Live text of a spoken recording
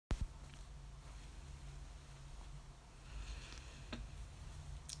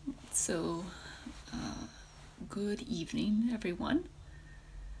So, good evening, everyone.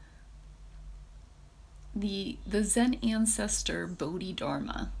 The Zen ancestor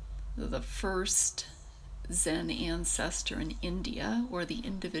Bodhidharma, the first Zen ancestor in India, or the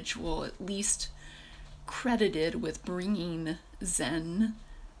individual at least credited with bringing Zen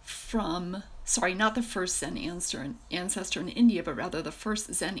from, sorry, not the first Zen ancestor in India, but rather the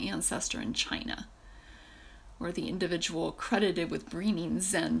first Zen ancestor in China, or the individual credited with bringing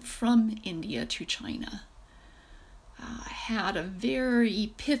Zen from India to China, had a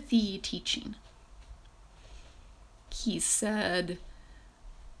very pithy teaching. He said,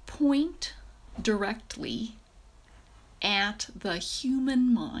 point directly at the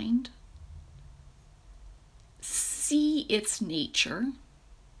human mind, see its nature,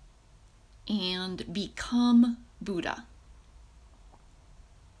 and become Buddha.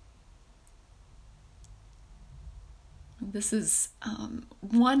 This is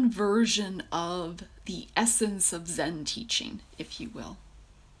one version of the essence of Zen teaching, if you will.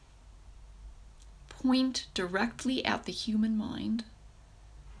 Point directly at the human mind,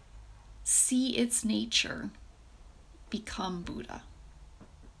 see its nature, become Buddha.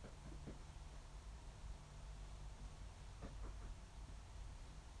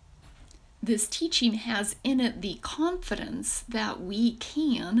 This teaching has in it the confidence that we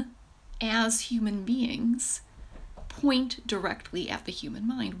can, as human beings, point directly at the human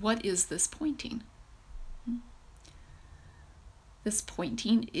mind. What is this pointing? This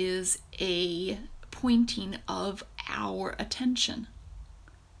pointing is a pointing of our attention.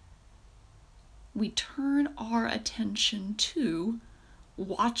 We turn our attention to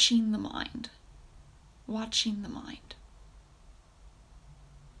watching the mind. Watching the mind.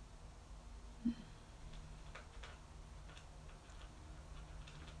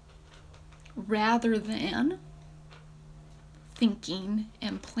 Rather than thinking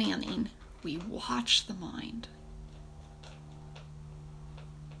and planning, we watch the mind.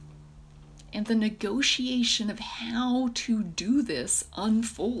 And the negotiation of how to do this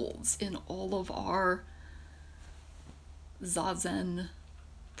unfolds in all of our Zazen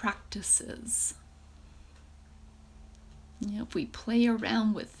practices. If we play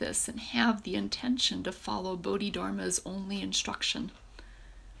around with this and have the intention to follow Bodhidharma's only instruction,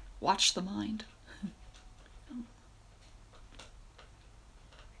 watch the mind.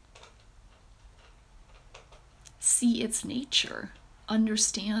 See its nature.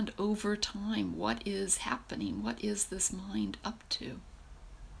 Understand over time what is happening. What is this mind up to?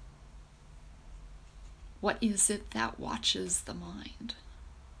 What is it that watches the mind?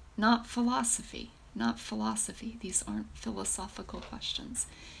 Not philosophy. Not philosophy. These aren't philosophical questions.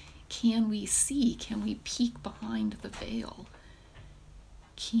 Can we see? Can we peek behind the veil?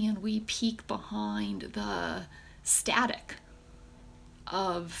 Can we peek behind the static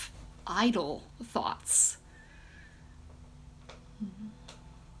of idle thoughts?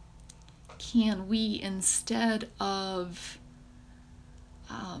 Can we, instead of,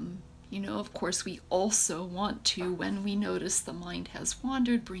 of course, we also want to, when we notice the mind has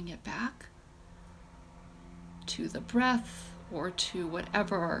wandered, bring it back to the breath or to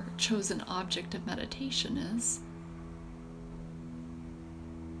whatever our chosen object of meditation is.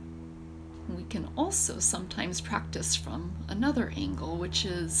 We can also sometimes practice from another angle, which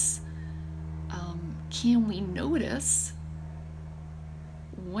is, can we notice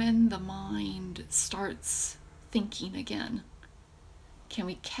when the mind starts thinking again? Can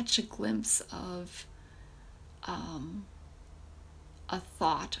we catch a glimpse of a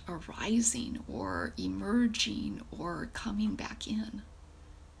thought arising or emerging or coming back in?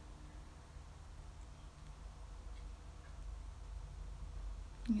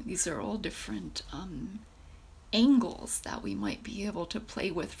 These are all different angles that we might be able to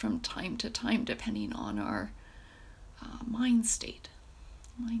play with from time to time, depending on our mind state.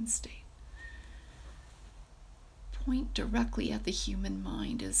 Point directly at the human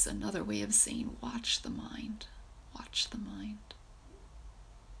mind is another way of saying watch the mind. Watch the mind.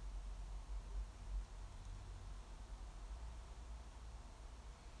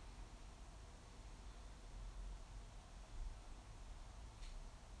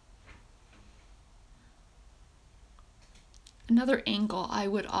 Another angle I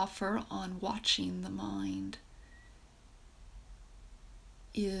would offer on watching the mind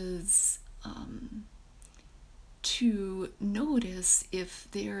is to notice if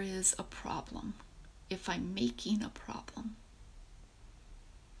there is a problem, if I'm making a problem.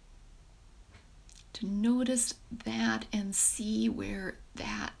 To notice that and see where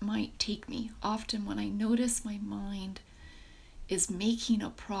that might take me. Often when I notice my mind is making a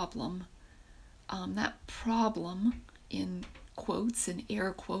problem, that problem in quotes and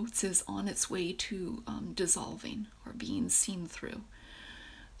air quotes, is on its way to dissolving or being seen through,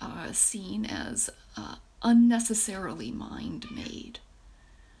 seen as unnecessarily mind-made.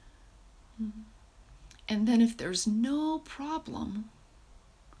 And then if there's no problem,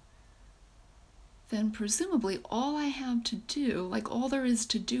 then presumably all I have to do, like all there is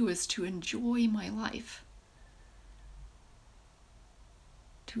to do, is to enjoy my life.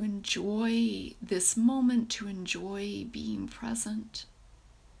 To enjoy this moment, to enjoy being present.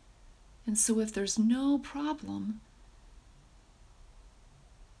 And so if there's no problem,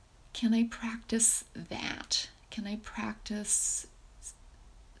 can I practice that? Can I practice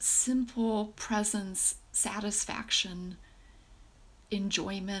simple presence, satisfaction,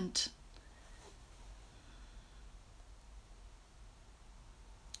 enjoyment?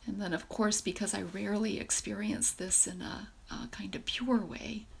 And then, of course, because I rarely experience this in a kind of pure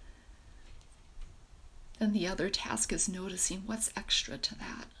way, then the other task is noticing what's extra to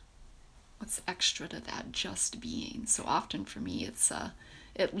that. What's extra to that just being. So often for me, it's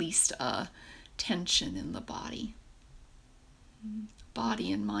at least a tension in the body.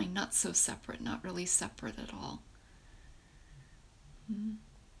 Body and mind not so separate, not really separate at all.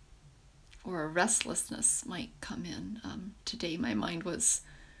 Or a restlessness might come in. Today my mind was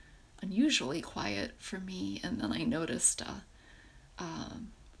unusually quiet for me, and then I noticed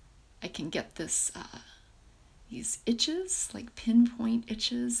I can get these itches, like pinpoint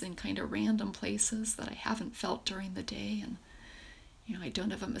itches in kind of random places that I haven't felt during the day, and I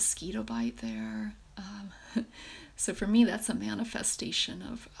don't have a mosquito bite there. So for me, that's a manifestation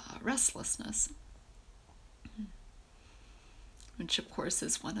of restlessness, which of course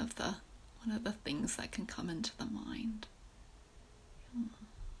is one of the things that can come into the mind.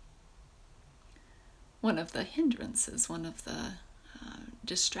 One of the hindrances, one of the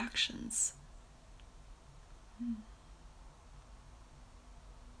distractions.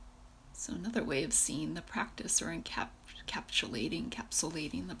 So another way of seeing the practice, or encapsulating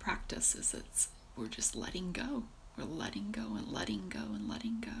the practice, is we're just letting go. We're letting go and letting go and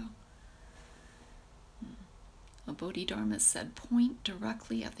letting go. A Bodhidharma said, point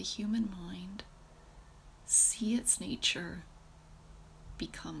directly at the human mind, see its nature,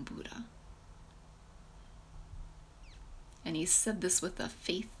 become Buddha. And he said this with a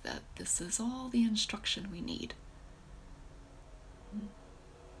faith that this is all the instruction we need.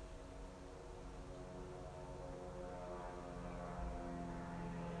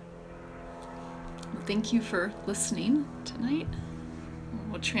 Well, thank you for listening tonight.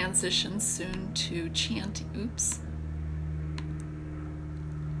 We'll transition soon to chanting,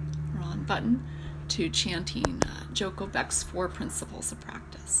 wrong button, to chanting Joko Beck's 4 Principles of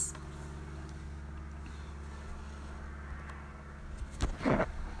Practice.